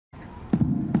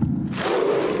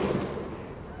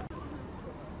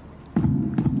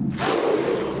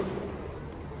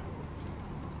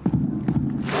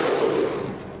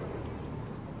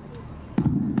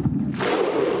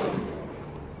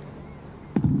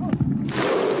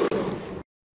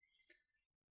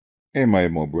Hey, my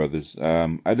Mo brothers.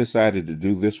 I decided to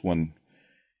do this one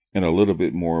in a little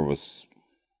bit more of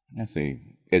I say,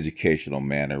 educational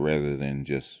manner rather than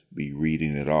just be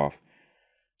reading it off.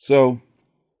 So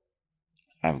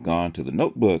I've gone to the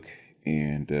notebook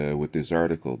and with this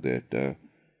article that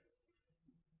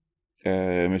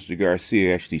Mr.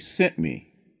 Garcia actually sent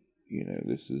me.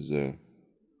 This is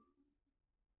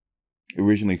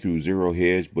originally through Zero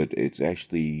Hedge, but it's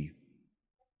actually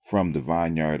from the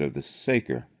vineyard of the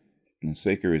Saker. And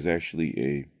Saker is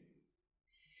actually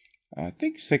I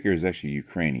think Saker is actually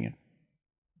Ukrainian.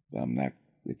 I'm not,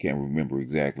 I can't remember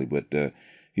exactly, but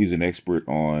he's an expert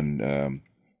on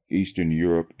Eastern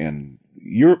Europe and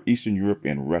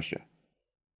Russia.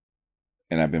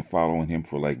 And I've been following him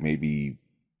for like maybe,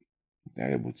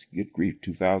 I would get grief,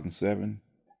 2007,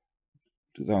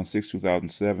 2006,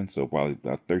 2007. So probably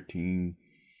about 12,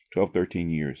 13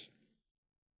 years.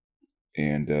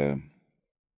 And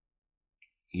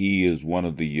he is one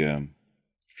of the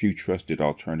few trusted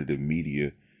alternative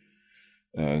media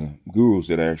gurus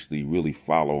that I actually really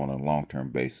follow on a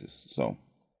long-term basis. So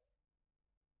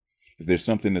if there's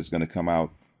something that's going to come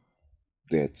out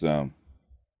that's not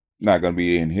going to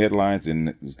be in headlines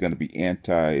and is going to be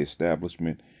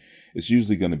anti-establishment, it's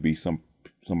usually going to be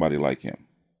somebody like him.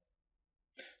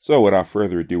 So without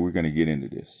further ado, we're going to get into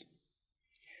this.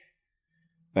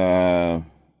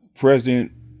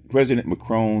 President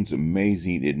Macron's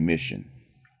amazing admission.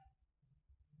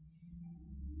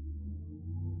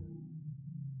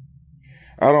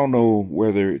 I don't know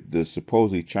whether the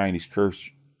supposedly Chinese curse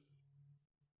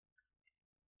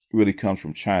really comes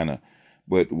from China,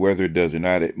 but whether it does or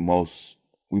not,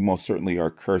 we most certainly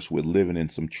are cursed with living in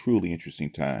some truly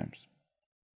interesting times.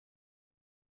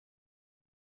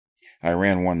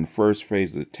 Iran won the first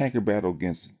phase of the tanker battle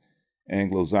against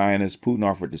Anglo-Zionists. Putin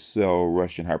offered to sell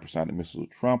Russian hypersonic missiles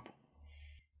to Trump,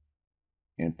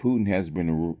 and Putin has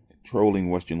been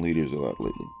trolling Western leaders a lot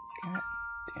lately. God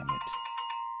damn it.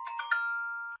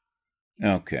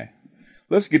 Okay,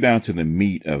 let's get down to the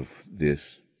meat of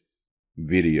this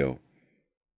video.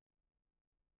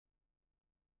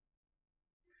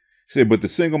 But the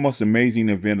single most amazing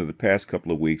event of the past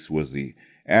couple of weeks was the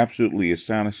absolutely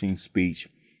astonishing speech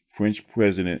French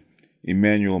President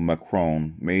Emmanuel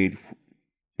Macron made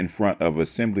in front of an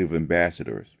assembly of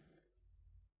ambassadors.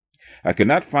 I could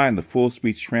not find the full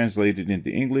speech translated into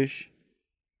English.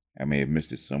 I may have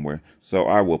missed it somewhere, so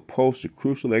I will post the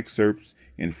crucial excerpts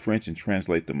in French and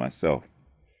translate them myself.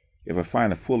 If I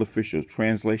find a full official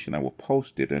translation, I will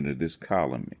post it under this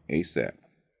column ASAP.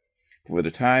 For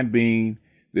the time being,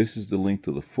 this is the link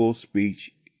to the full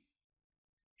speech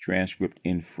transcript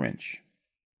in French.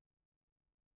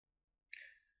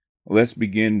 Let's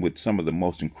begin with some of the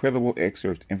most incredible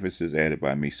excerpts, emphasis added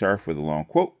by me. Sorry for the long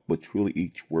quote, but truly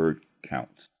each word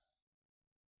counts.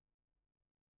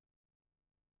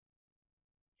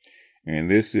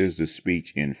 And this is the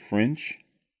speech in French.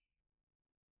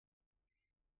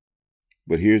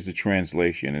 But here's the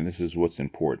translation, and this is what's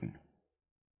important.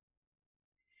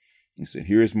 He said,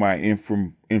 here's my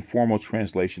informal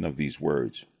translation of these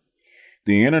words.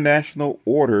 The international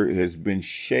order has been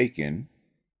shaken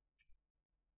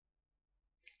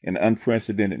in an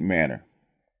unprecedented manner.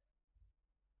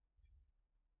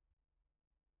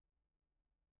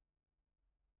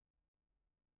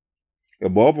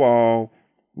 Above all,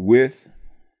 with,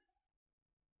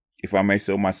 if I may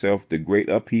say myself, the great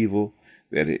upheaval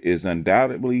that is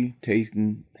undoubtedly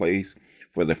taking place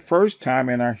for the first time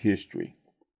in our history.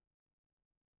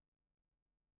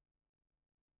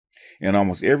 In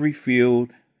almost every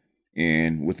field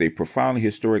and with a profoundly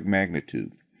historic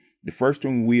magnitude. The first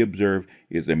thing we observe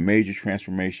is a major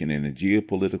transformation in the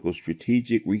geopolitical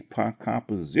strategic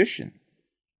recomposition.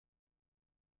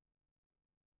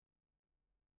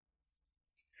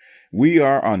 We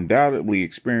are undoubtedly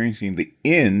experiencing the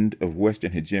end of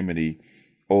Western hegemony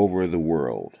over the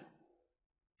world.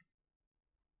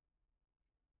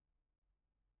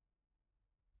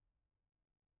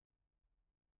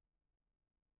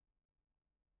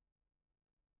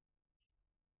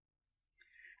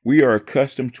 We are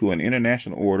accustomed to an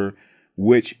international order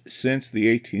which, since the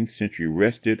 18th century,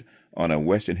 rested on a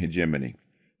Western hegemony,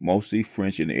 mostly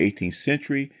French in the 18th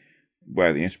century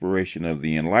by the inspiration of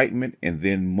the Enlightenment, and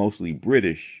then mostly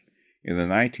British in the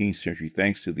 19th century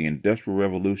thanks to the Industrial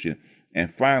Revolution,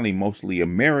 and finally mostly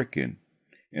American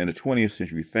in the 20th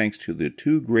century thanks to the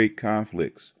two great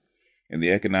conflicts and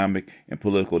the economic and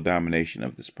political domination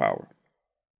of this power.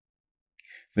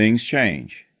 Things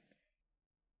change.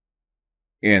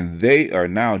 And they are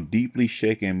now deeply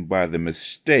shaken by the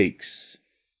mistakes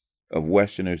of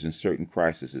Westerners in certain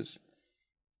crises,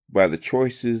 by the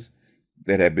choices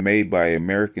that have been made by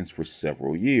Americans for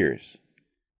several years.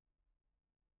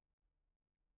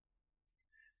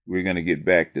 We're going to get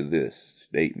back to this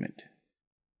statement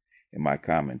in my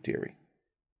commentary,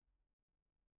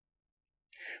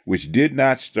 which did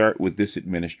not start with this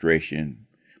administration,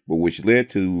 but which led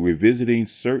to revisiting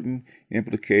certain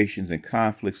implications and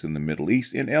conflicts in the Middle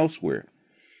East and elsewhere,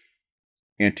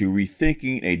 and to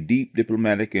rethinking a deep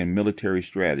diplomatic and military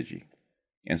strategy,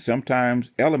 and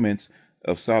sometimes elements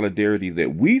of solidarity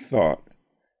that we thought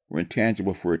were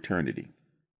intangible for eternity,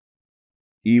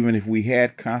 even if we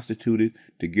had constituted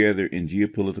together in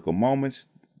geopolitical moments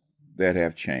that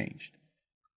have changed.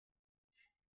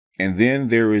 And then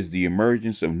there is the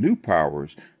emergence of new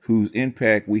powers whose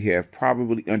impact we have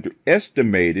probably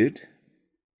underestimated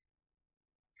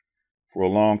for a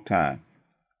long time.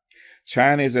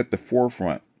 China is at the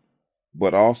forefront,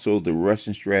 but also the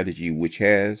Russian strategy, which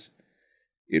has,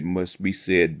 it must be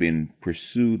said, been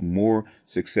pursued more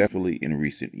successfully in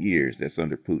recent years. That's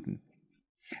under Putin.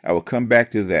 I will come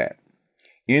back to that.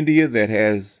 India that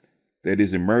is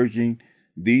emerging,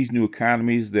 these new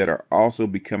economies that are also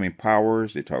becoming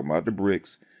powers, they're talking about the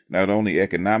BRICS, not only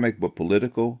economic but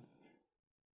political,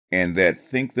 and that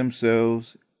think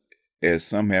themselves, as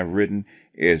some have written,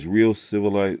 as real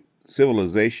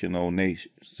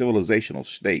civilizational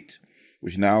states,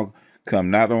 which now come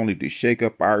not only to shake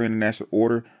up our international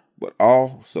order, but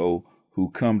also who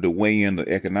come to weigh in the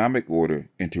economic order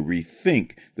and to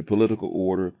rethink the political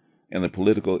order and the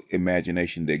political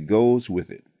imagination that goes with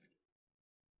it,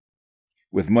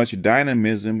 with much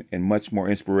dynamism and much more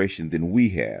inspiration than we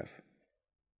have.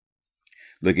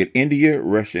 Look at India,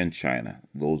 Russia, and China.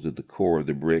 Those are the core of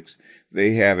the BRICS.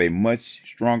 They have a much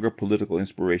stronger political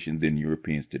inspiration than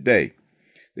Europeans today.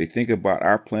 They think about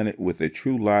our planet with a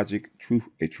true logic,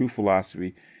 a true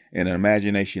philosophy, and an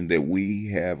imagination that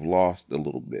we have lost a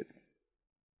little bit.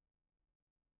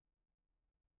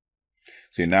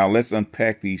 So now let's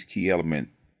unpack these key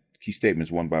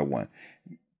statements one by one.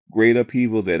 Great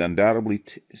upheaval that undoubtedly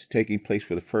is taking place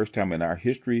for the first time in our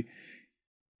history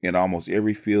in almost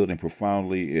every field and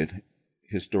profoundly in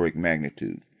historic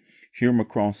magnitude. Here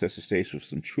Macron sets the stage with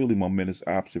some truly momentous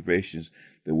observations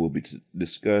that will be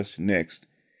discussed next,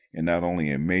 and not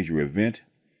only a major event,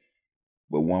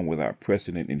 but one without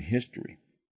precedent in history,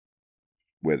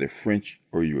 whether French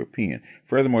or European.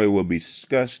 Furthermore, it will be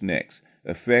discussed next,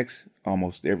 affects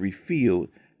almost every field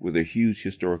with a huge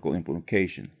historical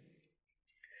implication.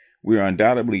 We are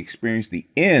undoubtedly experiencing the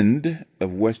end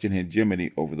of Western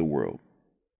hegemony over the world.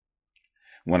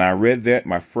 When I read that,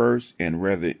 my first and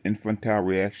rather infantile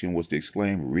reaction was to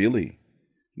exclaim, "Really?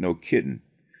 No kidding.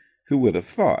 Who would have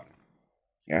thought?"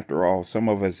 After all, some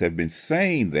of us have been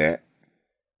saying that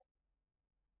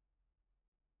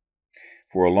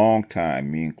for a long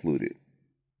time, me included.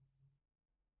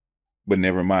 But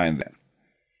never mind that.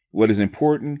 What is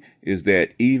important is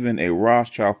that even a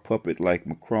Rothschild puppet like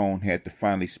Macron had to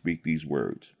finally speak these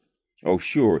words. Oh,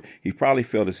 sure, he probably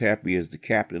felt as happy as the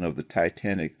captain of the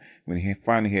Titanic when he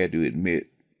finally had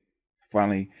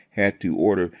to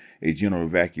order a general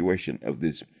evacuation of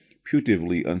this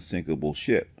putatively unsinkable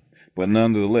ship. But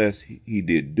nonetheless, he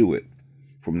did do it.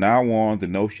 From now on, the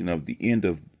notion of the end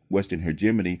of Western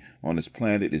hegemony on this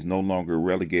planet is no longer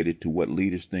relegated to what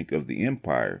leaders think of the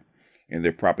empire and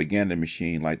their propaganda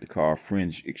machine like to call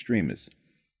fringe extremists,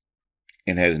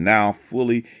 and has now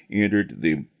fully entered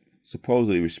the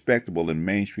supposedly respectable and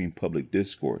mainstream public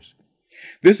discourse.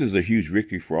 This is a huge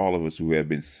victory for all of us who have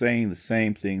been saying the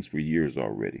same things for years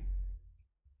already.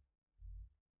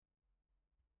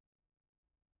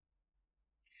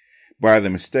 By the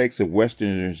mistakes of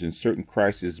Westerners in certain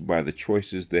crises, by the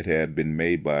choices that have been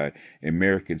made by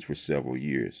Americans for several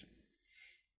years.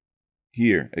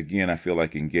 Here, again, I feel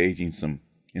like engaging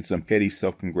in some petty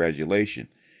self-congratulation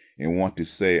and want to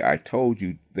say, I told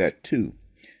you that too.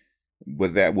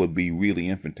 But that would be really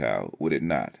infantile, would it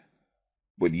not?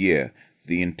 But yeah,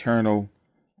 the internal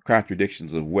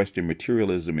contradictions of Western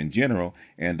materialism in general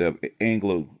and of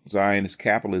Anglo-Zionist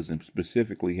capitalism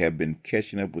specifically have been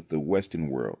catching up with the Western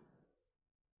world.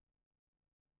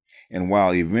 And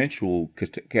while eventual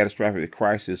catastrophic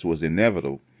crisis was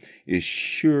inevitable, it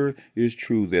sure is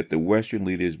true that the Western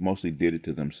leaders mostly did it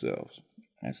to themselves.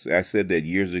 I said that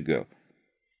years ago.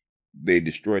 They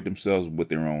destroyed themselves with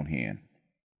their own hand.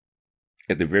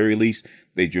 At the very least,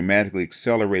 they dramatically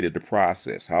accelerated the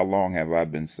process. How long have I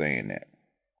been saying that?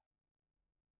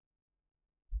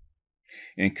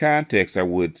 In context, I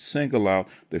would single out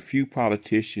the few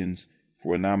politicians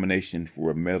for a nomination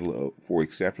for a medal for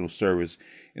exceptional service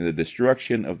in the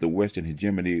destruction of the Western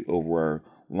hegemony over our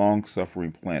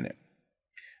long-suffering planet.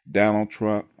 Donald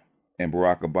Trump and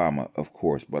Barack Obama, of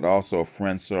course, but also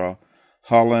Francois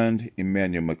Hollande,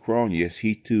 Emmanuel Macron. Yes,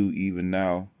 he too, even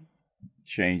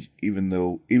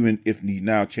if he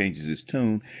now changes his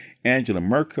tune, Angela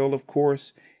Merkel, of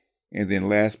course, and then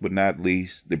last but not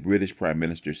least, the British Prime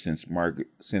Minister since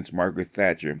Margaret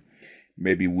Thatcher,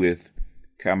 maybe with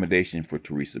commendation for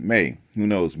Theresa May. Who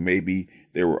knows? Maybe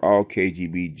they were all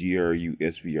KGB, GRU,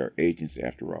 SVR agents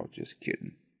after all. Just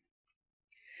kidding.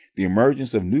 The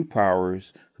emergence of new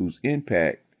powers whose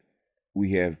impact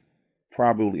we have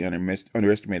probably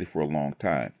underestimated for a long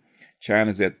time.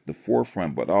 China's at the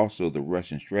forefront, but also the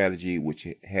Russian strategy, which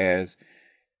has,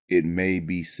 it may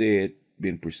be said,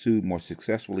 been pursued more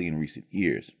successfully in recent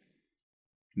years.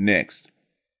 Next,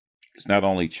 it's not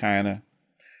only China.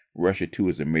 Russia, too,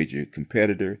 is a major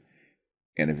competitor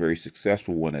and a very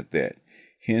successful one at that.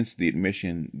 Hence, the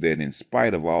admission that in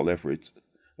spite of all efforts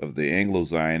of the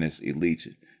Anglo-Zionist elites,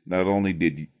 not only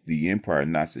did the empire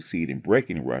not succeed in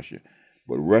breaking Russia,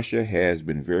 but Russia has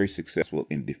been very successful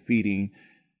in defeating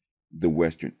the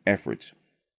Western efforts.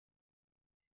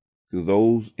 To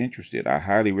those interested, I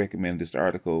highly recommend this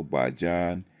article by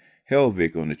John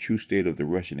Helvig on the true state of the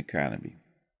Russian economy.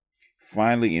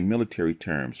 Finally, in military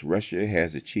terms, Russia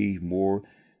has achieved more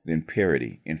than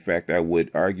parity. In fact, I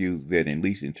would argue that at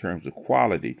least in terms of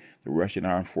quality, the Russian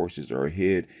armed forces are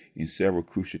ahead in several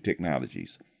crucial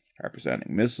technologies: hypersonic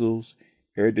missiles,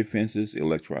 air defenses,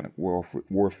 electronic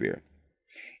warfare.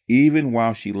 Even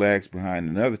while she lags behind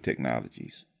in other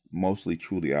technologies, mostly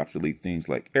truly obsolete things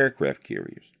like aircraft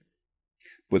carriers.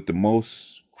 But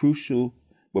most crucial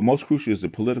is the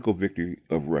political victory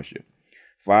of Russia.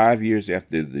 5 years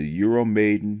after the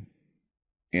Euromaidan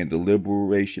and the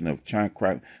liberation of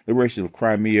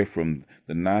Crimea from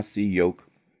the Nazi yoke,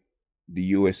 the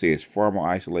USA is far more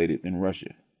isolated than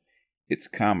Russia. It's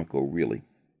comical, really.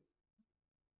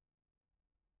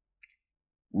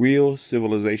 Real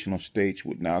civilizational states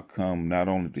would now come not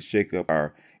only to shake up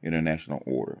our international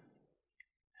order.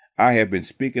 I have been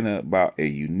speaking about a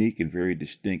unique and very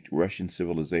distinct Russian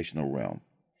civilizational realm.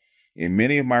 In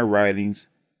many of my writings,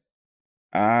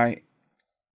 I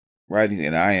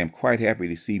am quite happy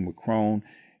to see Macron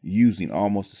using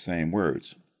almost the same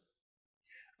words.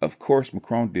 Of course,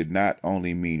 Macron did not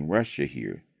only mean Russia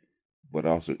here, but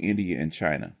also India and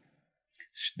China.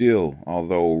 Still,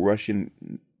 although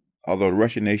the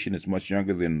Russian nation is much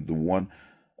younger than the one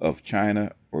of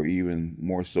China, or even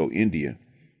more so India,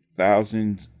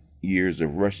 thousands years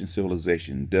of Russian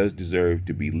civilization does deserve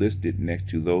to be listed next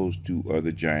to those two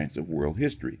other giants of world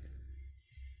history.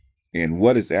 And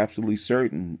what is absolutely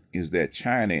certain is that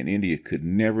China and India could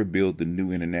never build the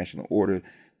new international order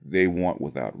they want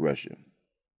without Russia,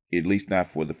 at least not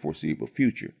for the foreseeable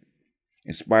future.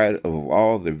 In spite of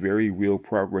all the very real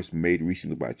progress made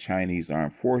recently by Chinese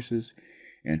armed forces,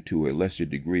 and to a lesser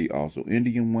degree also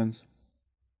Indian ones,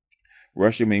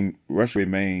 Russia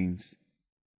remains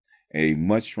a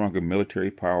much stronger military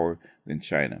power than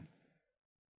China.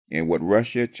 And what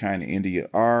Russia, China, India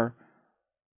are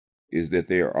is that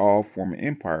they are all former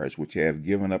empires which have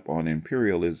given up on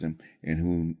imperialism and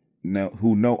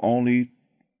who know only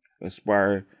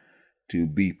aspire to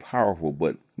be powerful,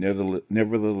 but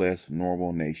nevertheless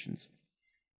normal nations.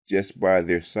 Just by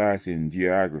their size and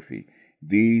geography,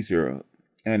 these are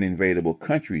uninvadable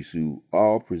countries who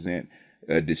all present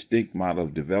a distinct model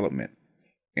of development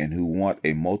and who want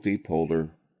a multipolar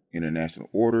international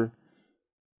order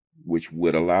which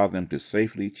would allow them to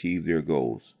safely achieve their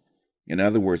goals. In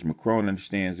other words, Macron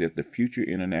understands that the future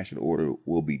international order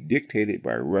will be dictated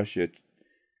by Russia,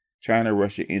 China,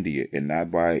 Russia, India, and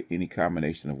not by any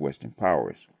combination of Western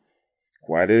powers.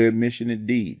 Quite an admission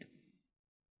indeed.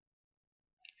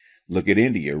 Look at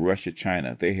India, Russia,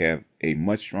 China. They have a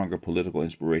much stronger political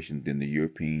inspiration than the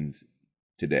Europeans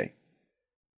today.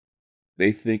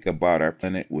 They think about our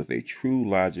planet with a true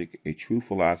logic, a true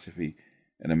philosophy,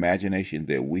 an imagination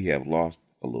that we have lost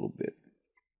a little bit.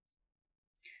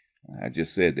 I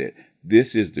just said that.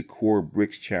 This is the core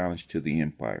BRICS challenge to the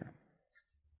empire.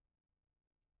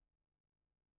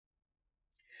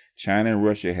 China and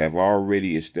Russia have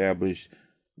already established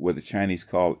what the Chinese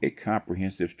call a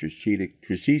comprehensive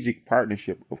strategic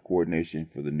partnership of coordination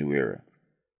for the new era.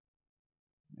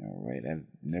 All right, I've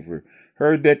never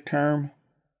heard that term,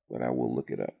 but I will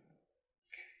look it up.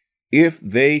 If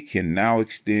they can now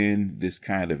extend this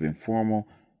kind of informal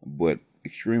but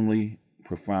extremely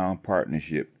profound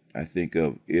partnership, I think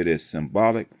of it as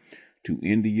symbolic to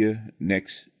India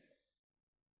next,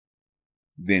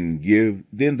 then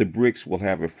the BRICS will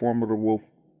have a formidable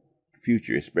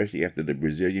future, especially after the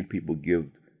Brazilian people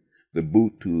give the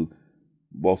boot to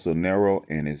Bolsonaro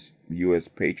and his U.S.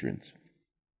 patrons.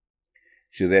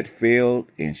 Should that fail,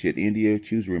 and should India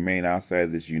choose to remain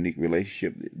outside this unique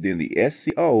relationship, then the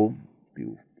SCO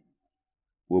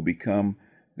will become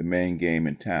the main game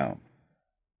in town.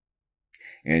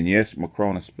 And yes,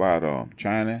 Macron is spot on.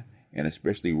 China, and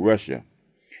especially Russia,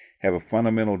 have a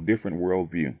fundamental different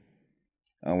worldview,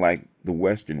 unlike the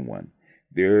Western one.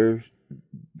 Theirs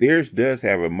does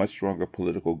have a much stronger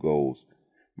political goals.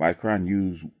 Macron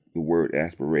used the word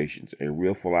aspirations, a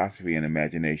real philosophy and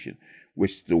imagination,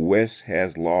 which the West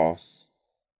has lost,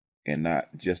 and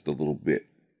not just a little bit,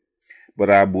 but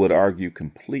I would argue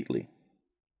completely.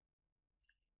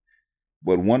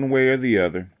 But one way or the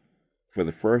other, for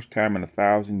the first time in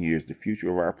 1,000 years, the future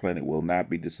of our planet will not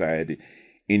be decided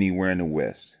anywhere in the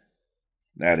West,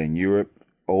 not in Europe,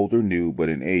 old or new, but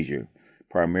in Asia,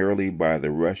 primarily by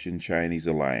the Russian-Chinese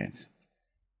alliance.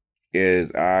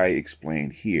 As I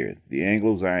explained here, the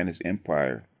Anglo-Zionist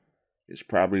Empire is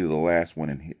probably the last one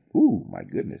in ooh, my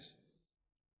goodness.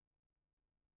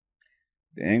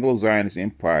 The Anglo-Zionist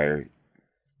Empire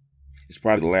is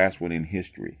probably the last one in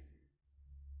history.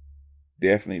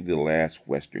 Definitely the last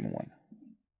Western one.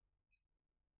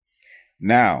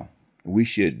 Now, we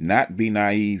should not be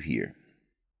naive here.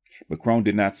 Macron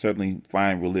did not suddenly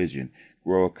find religion,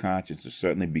 grow a conscience, or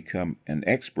suddenly become an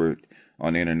expert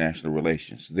on international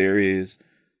relations. There is,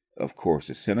 of course,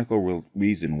 a cynical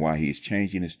reason why he is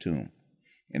changing his tune.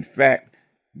 In fact,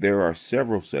 there are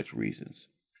several such reasons.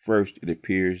 First, it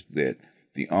appears that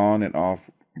the on and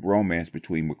off romance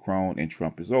between Macron and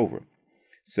Trump is over.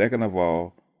 Second of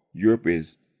all, Europe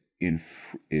is in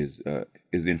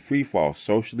free fall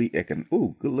socially,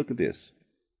 ooh, good look at this.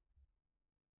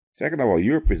 Second of all,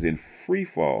 Europe is in free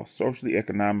fall socially,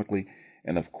 economically,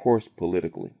 and of course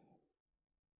politically.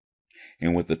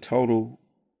 And with the total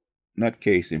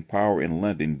nutcase in power in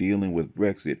London dealing with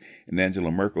Brexit and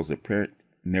Angela Merkel's apparent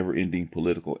never-ending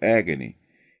political agony,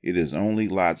 it is only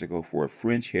logical for a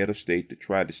French head of state to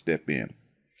try to step in.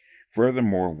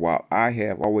 Furthermore, while I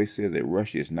have always said that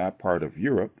Russia is not part of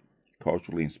Europe,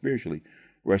 culturally and spiritually,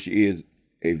 Russia is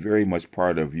a very much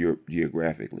part of Europe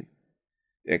geographically,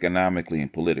 economically,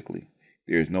 and politically.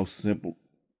 There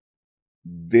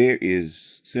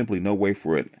is simply no way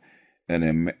for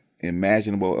an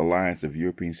imaginable alliance of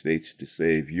European states to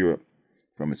save Europe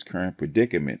from its current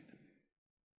predicament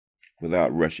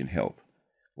without Russian help.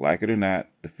 Like it or not,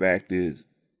 that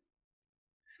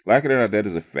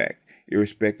is a fact,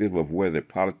 irrespective of whether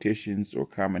politicians or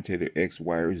commentator X,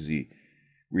 Y, or Z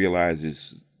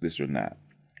realizes this or not.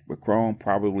 Macron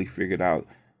probably figured out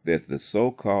that the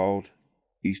so-called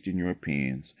Eastern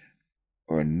Europeans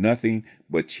are nothing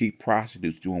but cheap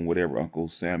prostitutes doing whatever Uncle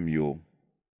Samuel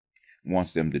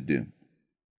wants them to do.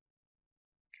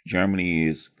 Germany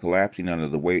is collapsing under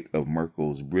the weight of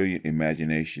Merkel's brilliant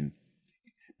immigration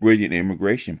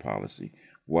policy,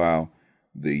 while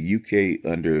the UK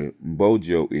under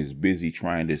Bojo is busy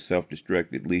trying to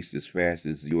self-destruct at least as fast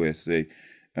as the USA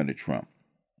under Trump.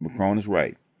 Macron is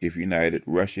right. If united,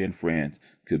 Russia and France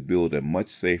could build a much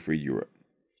safer Europe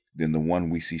than the one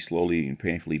we see slowly and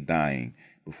painfully dying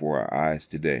before our eyes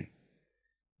today.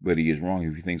 But he is wrong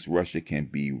if he thinks Russia can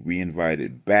be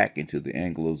reinvited back into the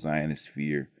Anglo-Zionist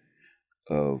sphere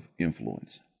of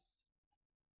influence.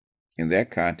 In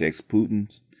that context,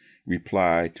 Putin's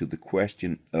reply to the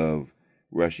question of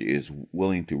Russia is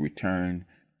willing to return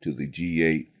to the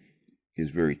G8 is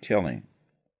very telling.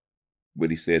 But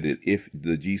he said that if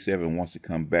the G7 wants to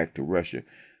come back to Russia,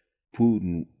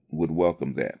 Putin would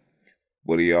welcome that.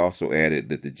 But he also added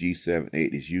that the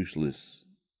G7-8 is useless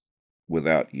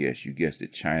without, yes, you guessed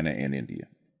it, China and India.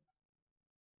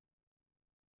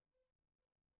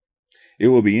 It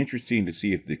will be interesting to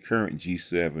see if the current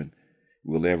G7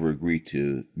 will ever agree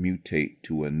to mutate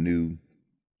to a new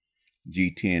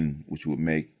G10, which would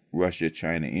make Russia,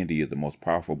 China, India the most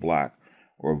powerful bloc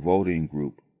or voting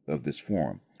group of this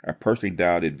forum. I personally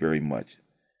doubt it very much.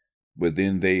 But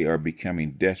then they are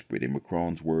becoming desperate, and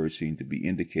Macron's words seem to be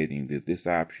indicating that this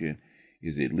option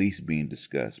is at least being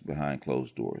discussed behind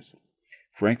closed doors.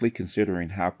 Frankly, considering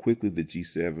how quickly the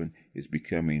G7 is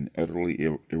becoming utterly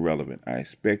irrelevant, I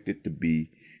expect it to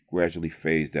be gradually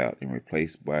phased out and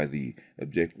replaced by the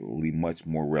objectively much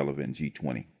more relevant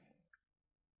G20.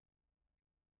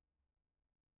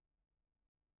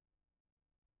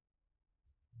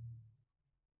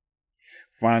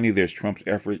 Finally, there's Trump's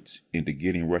efforts into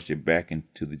getting Russia back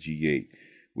into the G8,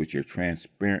 which are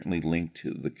transparently linked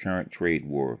to the current trade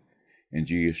war and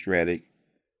geostrategic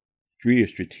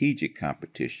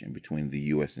competition between the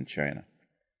U.S. and China.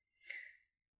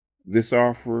 This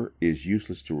offer is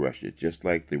useless to Russia, just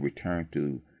like the return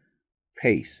to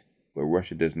pace, but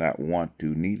Russia does not want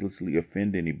to needlessly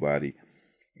offend anybody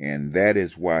And that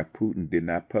is why Putin did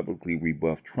not publicly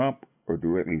rebuff Trump or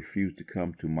directly refuse to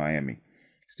come to Miami.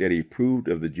 Instead, he approved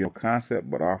of the general concept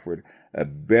but offered a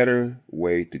better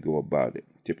way to go about it,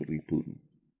 typically Putin.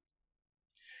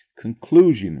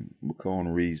 Conclusion, Macron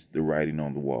reads the writing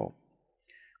on the wall.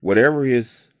 Whatever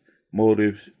his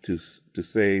motives to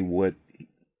say what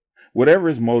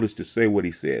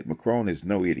he said, Macron is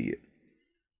no idiot,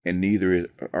 and neither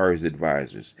are his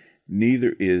advisors.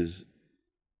 Neither is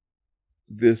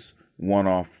this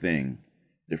one-off thing.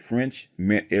 The French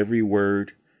meant every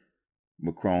word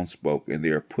Macron spoke, and they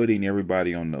are putting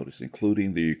everybody on notice,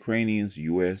 including the Ukrainians,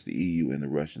 U.S., the EU, and the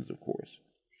Russians, of course.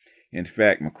 In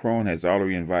fact, Macron has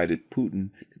already invited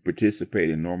Putin to participate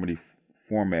in Normandy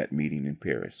format meeting in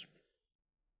Paris.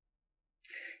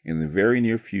 In the very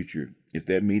near future, if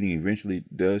that meeting eventually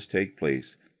does take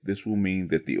place, this will mean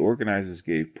that the organizers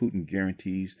gave Putin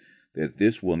guarantees that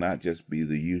this will not just be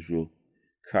the usual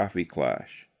coffee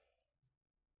clash,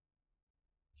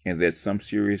 and that some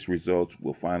serious results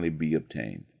will finally be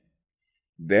obtained.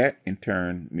 That, in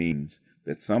turn, means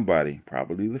that somebody,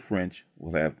 probably the French,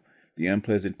 will have the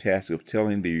unpleasant task of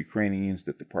telling the Ukrainians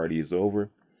that the party is over,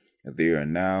 that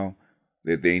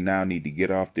they now need to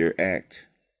get off their act.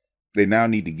 They now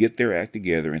need to get their act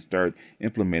together and start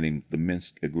implementing the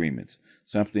Minsk agreements,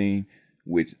 something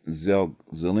which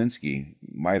Zelensky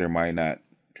might or might not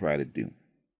try to do.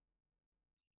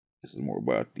 This is more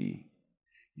about the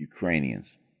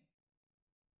Ukrainians.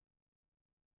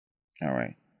 All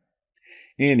right.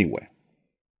 Anyway.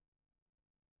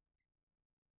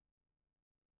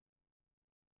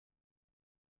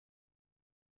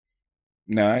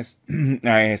 Now,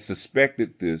 I had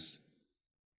suspected this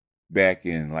back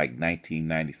in like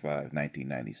 1995,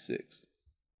 1996.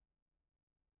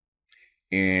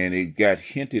 And it got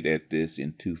hinted at this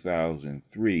in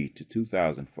 2003 to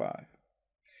 2005.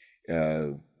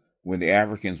 When the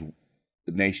African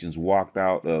nations walked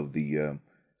out of the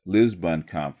Lisbon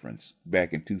conference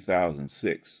back in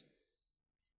 2006,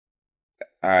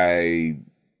 I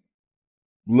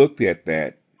looked at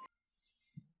that.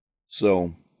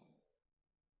 So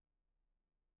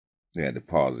I had to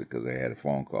pause it because I had a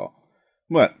phone call.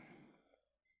 But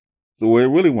so what I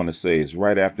really want to say is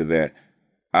right after that,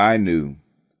 I knew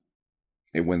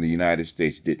that when the United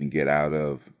States didn't get out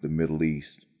of the Middle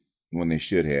East when they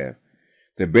should have,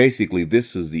 that basically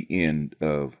this is the end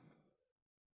of,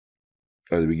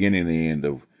 or the beginning and the end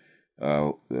of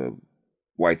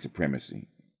white supremacy,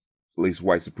 at least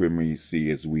white supremacy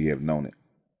as we have known it.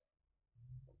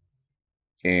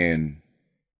 And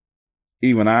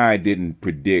even I didn't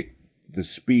predict the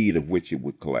speed of which it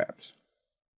would collapse.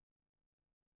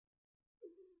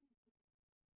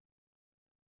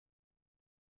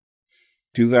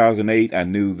 In 2008, I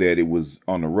knew that it was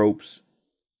on the ropes.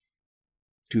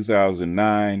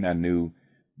 2009, I knew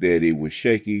that it was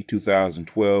shaky.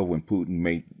 2012, when Putin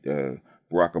made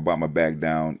Barack Obama back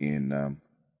down in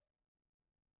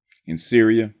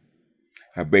Syria,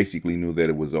 I basically knew that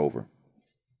it was over.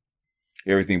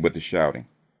 Everything but the shouting.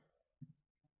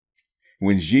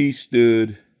 When Xi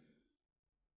stood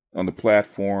on the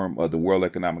platform of the World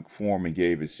Economic Forum and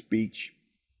gave his speech,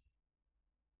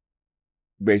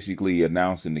 basically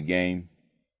announcing the game,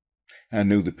 I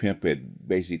knew the pimp had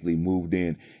basically moved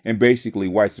in, and basically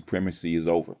white supremacy is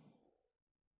over.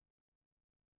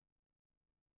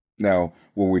 Now,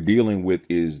 what we're dealing with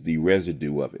is the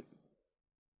residue of it.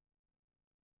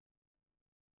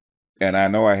 And I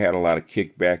know I had a lot of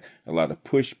kickback, a lot of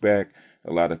pushback,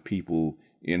 a lot of people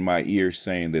in my ear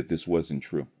saying that this wasn't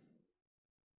true.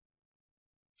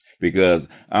 Because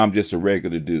I'm just a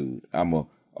regular dude. I'm an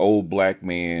old black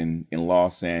man in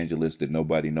Los Angeles that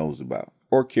nobody knows about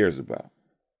or cares about.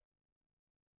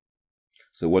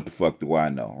 So what the fuck do I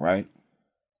know, right?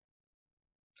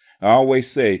 I always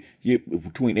say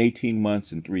between 18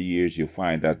 months and 3 years, you'll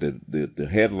find out that the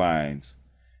headlines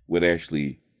would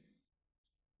actually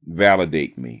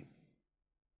validate me.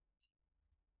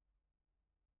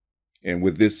 And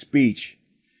with this speech,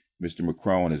 Mr.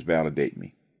 Macron has validated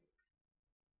me.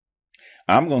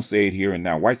 I'm going to say it here and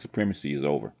now. White supremacy is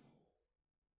over.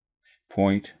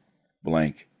 Point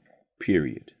blank,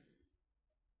 period.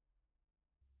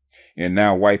 And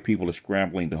now white people are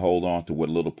scrambling to hold on to what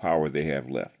little power they have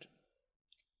left.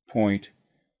 Point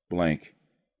blank,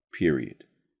 period.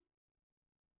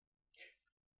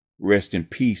 Rest in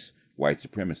peace, white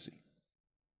supremacy.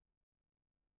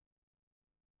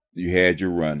 You had your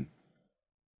run.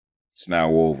 It's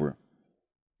now over.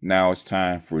 Now it's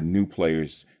time for new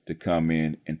players to come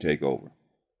in and take over.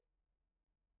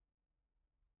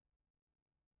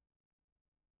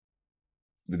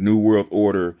 The New World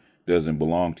Order doesn't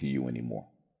belong to you anymore.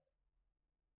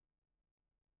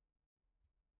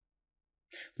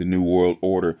 The New World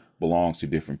Order belongs to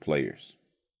different players.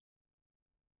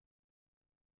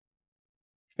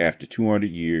 After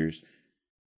 200 years,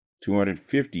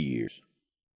 250 years,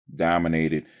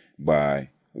 dominated by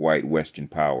white Western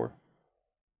power,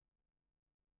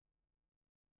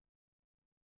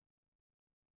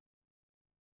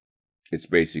 it's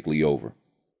basically over.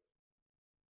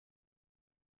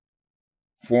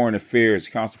 Foreign Affairs,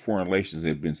 Council of Foreign Relations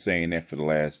have been saying that for the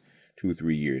last 2 or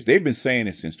 3 years. They've been saying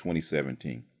it since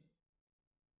 2017,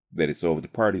 that it's over. The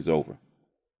party's over.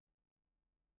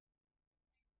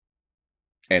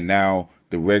 And now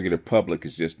the regular public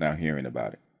is just now hearing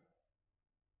about it.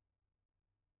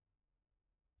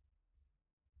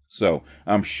 So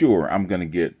I'm sure I'm going to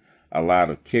get a lot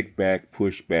of kickback,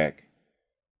 pushback,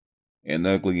 and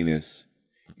ugliness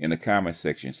in the comment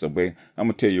section. So I'm going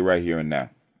to tell you right here and now.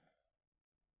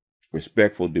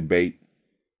 Respectful debate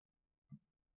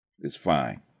is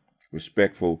fine.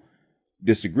 Respectful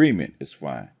disagreement is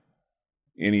fine.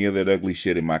 Any of that ugly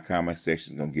shit in my comment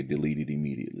section is going to get deleted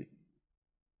immediately.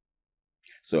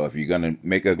 So if you're going to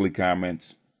make ugly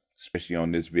comments, especially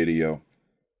on this video,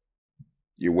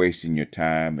 you're wasting your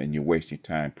time, and you're wasting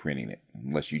time printing it,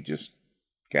 unless you just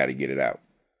got to get it out.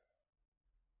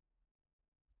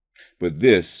 But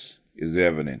this is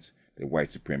evidence that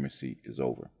white supremacy is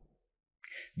over.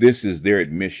 This is their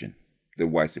admission that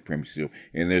white supremacy is over.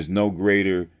 And there's no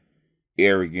greater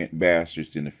arrogant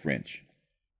bastards than the French.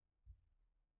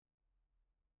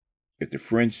 If the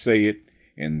French say it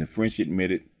and the French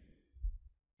admit it,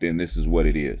 then this is what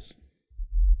it is.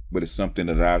 But it's something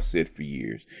that I've said for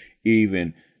years.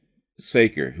 Even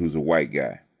Saker, who's a white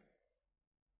guy,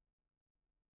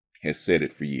 has said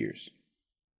it for years.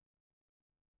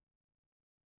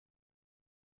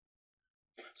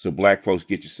 So black folks,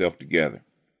 get yourself together.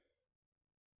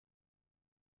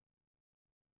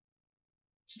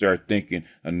 Start thinking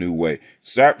a new way.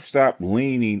 Stop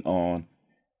leaning on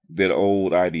that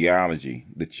old ideology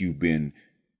that you've been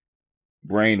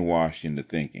brainwashed into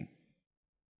thinking.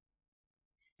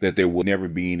 That there will never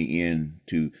be any end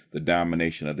to the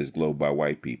domination of this globe by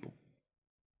white people.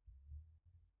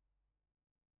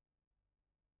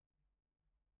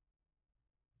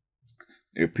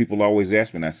 People always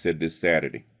ask me, and I said this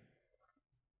Saturday,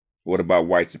 what about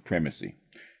white supremacy?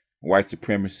 White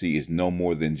supremacy is no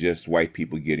more than just white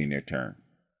people getting their turn.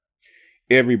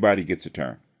 Everybody gets a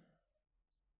turn.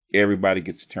 Everybody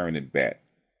gets a turn at bat.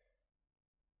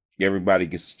 Everybody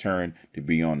gets a turn to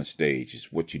be on the stage.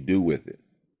 It's what you do with it.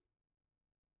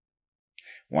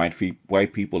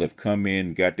 White people have come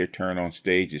in, got their turn on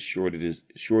stage as short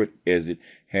as it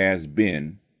has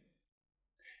been,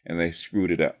 and they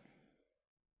screwed it up.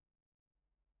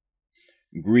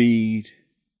 Greed,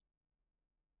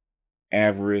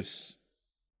 avarice,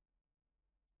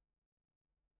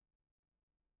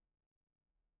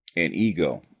 and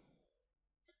ego,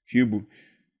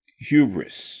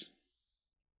 hubris,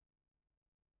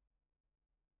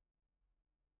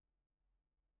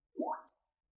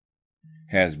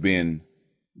 has been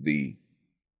the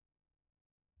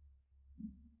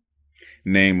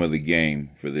name of the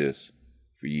game for this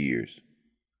for years.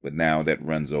 But now that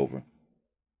runs over.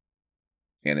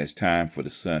 And it's time for the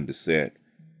sun to set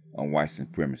on white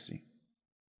supremacy.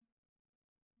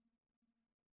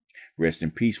 Rest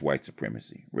in peace, white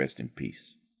supremacy. Rest in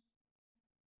peace.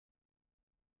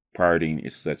 Parting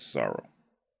is such sorrow.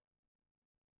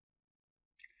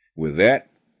 With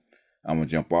that, I'm going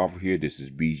to jump off of here. This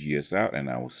is BGS out, and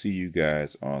I will see you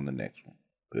guys on the next one.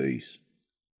 Peace.